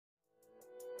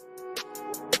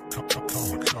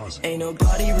Ain't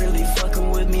nobody really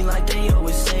fucking with me like they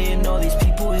always saying. All these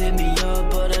people hit me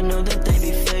up, but I know that they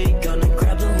be fake. Gonna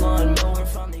grab the lawnmower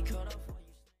from the cut up.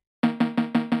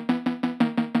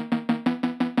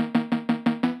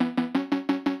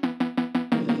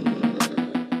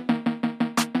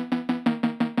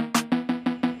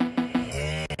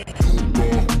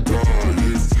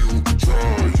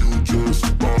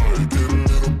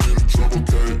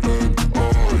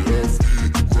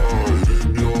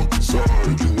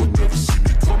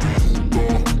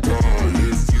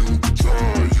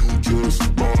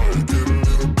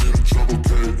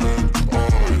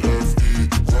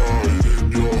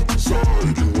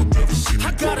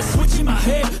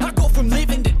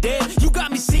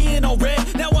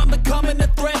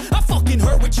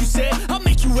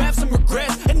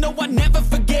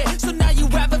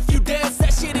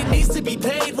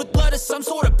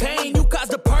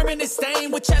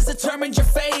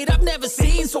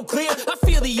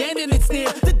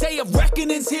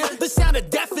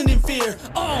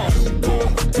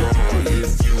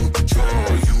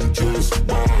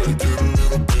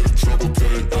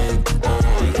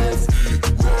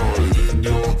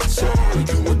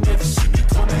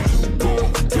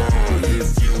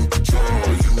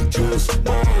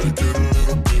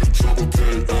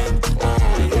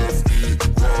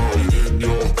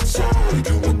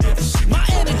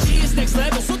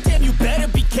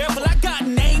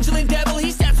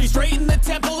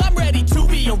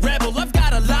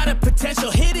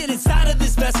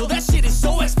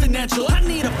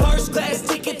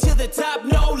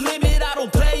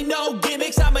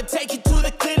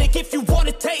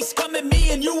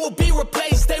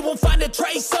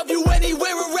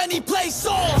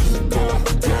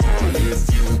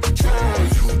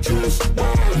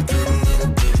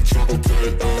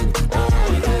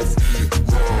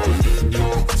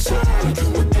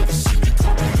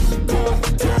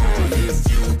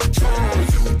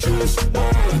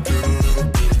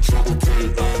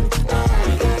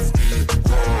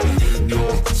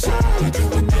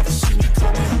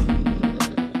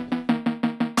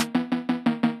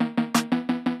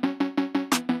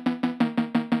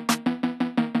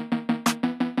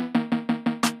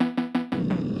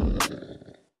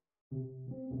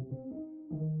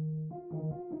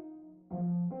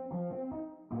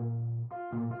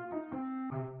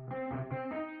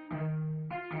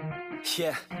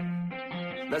 Yeah,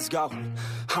 let's go.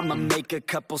 I'ma make a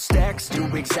couple stacks, do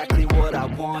exactly what I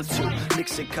want to.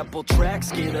 Mix a couple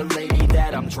tracks, get a lady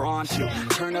that I'm drawn to.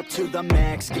 Turn up to the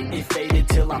max, get me faded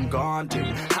till I'm gone, dude.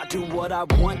 I do what I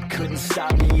want, couldn't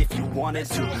stop me if you wanted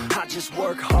to. I just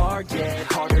work hard, yeah,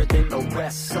 harder than the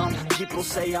rest. Some people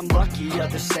say I'm lucky,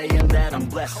 others saying that I'm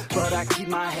blessed. But I keep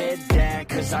my head down,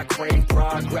 cause I crave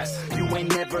progress. You ain't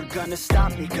never gonna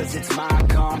stop me, cause it's my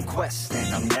conquest.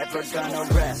 And I'm never gonna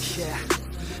rest, yeah.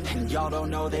 And y'all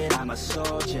don't know that I'm a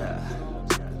soldier.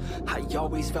 I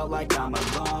always felt like I'm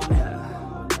alone, yeah.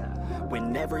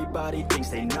 When everybody thinks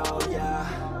they know, yeah.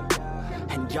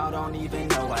 And y'all don't even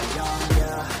know I own,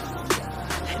 yeah.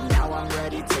 And now I'm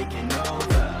ready taking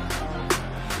over,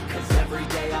 cause every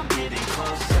day I'm getting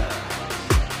closer.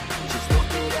 Just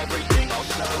look at everything I'll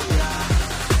show ya.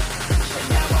 And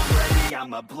now I'm ready,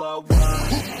 I'ma blow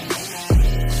up,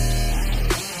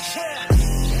 yeah.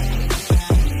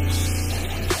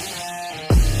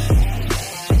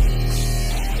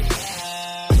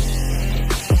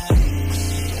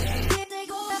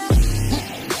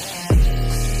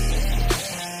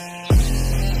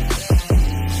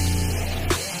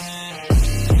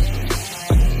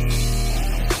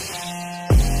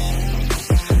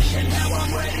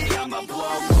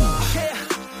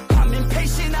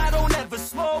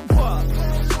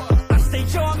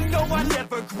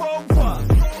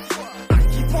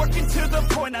 To the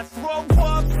point I throw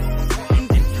up,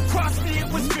 and if you cross me,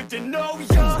 it was good to know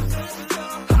ya.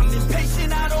 I'm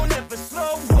impatient, I don't ever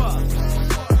slow up.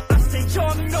 I stay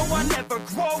young, no, I never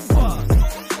grow up.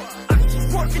 I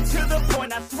keep working to the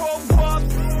point I throw up,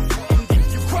 and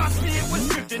if you cross me, it was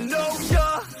good to know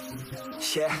ya.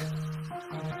 Yeah,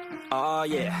 oh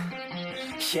yeah,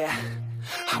 yeah.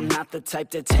 I'm not the type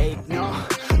to take no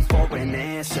for an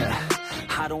answer.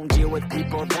 I don't deal with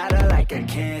people that are like a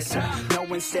cancer. No,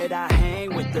 instead I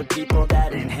hang with the people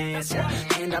that enhance ya.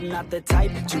 And I'm not the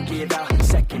type to give out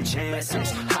second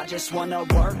chances. I just wanna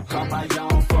work on my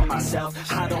own for myself.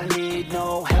 I don't need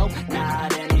no help,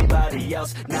 not anybody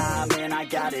else. Nah, man, I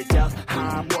got it dealt.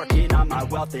 I'm working on my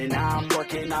wealth and I'm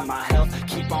working on my health.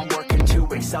 Keep on working to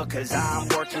excel, cause I'm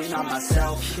working on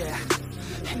myself, yeah.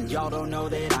 And y'all don't know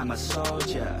that I'm a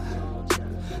soldier.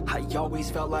 I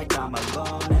always felt like I'm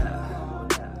alone, yeah.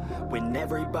 When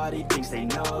everybody thinks they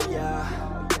know, yeah.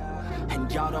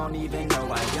 and y'all don't even know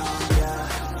I own ya.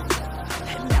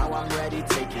 And now I'm ready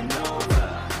taking over,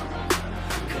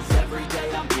 'cause every day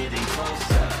I'm getting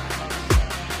closer.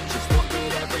 Just look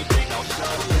at everything I'll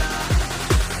show ya.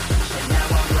 And now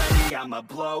I'm ready, I'ma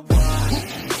blow up.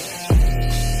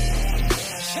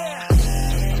 Yeah.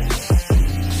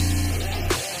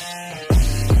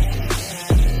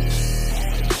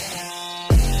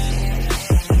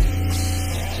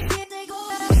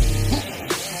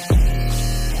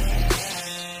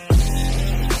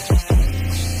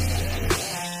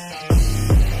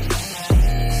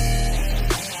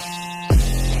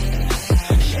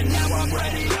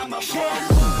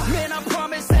 Man, I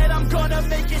promise that I'm gonna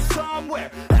make it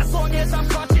somewhere. As long as I'm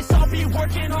conscious, I'll be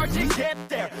working hard to get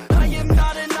there. I am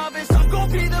not a novice, I'm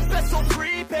gonna be the best, so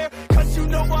prepare. 'Cause you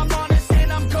know I'm honest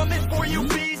and I'm coming for you,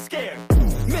 be scared.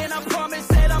 Man, I promise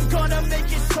that I'm gonna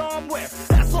make it somewhere.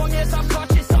 As long as I'm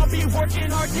conscious, I'll be working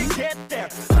hard to get there.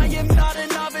 I am not a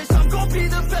novice, I'm gonna be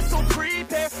the best, so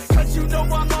prepare. 'Cause you know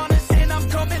I'm honest and I'm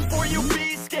coming for you,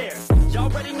 be scared.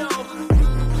 Y'all already know.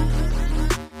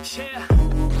 Yeah.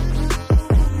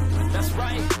 That's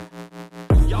right.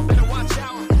 Y'all better watch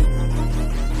out.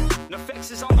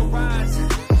 NFX is on the rise.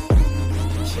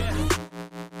 Yeah.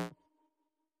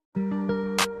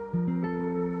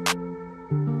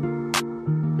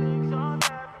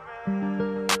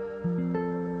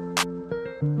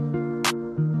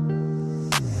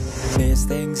 There's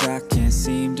things I can't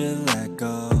seem to let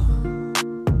go,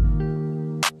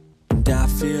 and I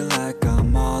feel like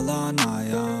I'm all on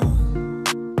my own.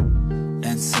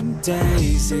 And some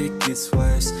days it gets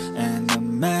worse and the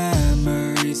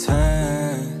memories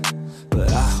hurt,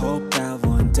 but I hope that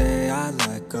one day I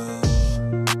let go.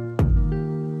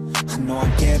 I know I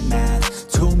get mad,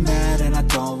 too mad, and I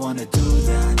don't wanna do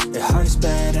that. It hurts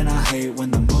bad and I hate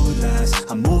when the mood lasts.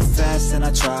 I move fast and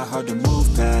I try hard to move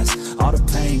past all the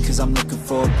pain, 'cause I'm looking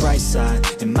for a bright side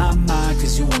in my mind,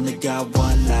 'cause you only got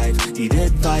one life. Need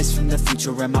advice from the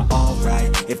future, am I alright?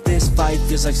 If this fight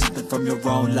feels like something from your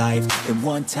own life, then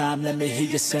one time let me hear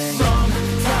you sing.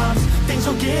 Sometimes things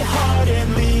will get hard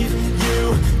and leave you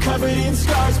covered in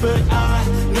scars, but I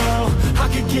know I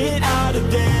could get out of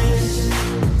this.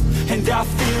 And I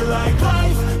feel like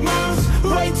life moves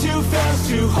way too fast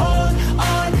to hold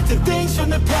on to things from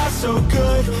the past. So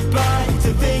goodbye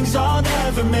to things I'll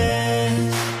never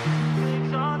miss.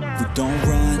 We don't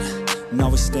run, no,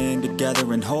 we stand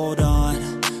together and hold on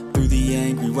through the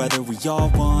angry weather. We all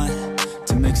want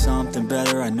to make something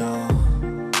better, I know.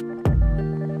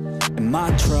 And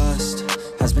my trust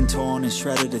has been torn and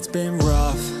shredded, it's been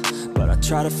rough, but I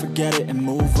try to forget it and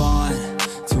move on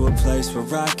to a place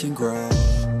where I can grow.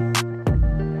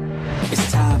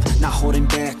 It's time, not holding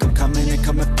back, I'm coming and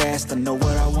coming fast. I know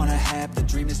what I wanna have, the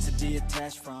dream is to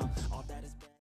detach from all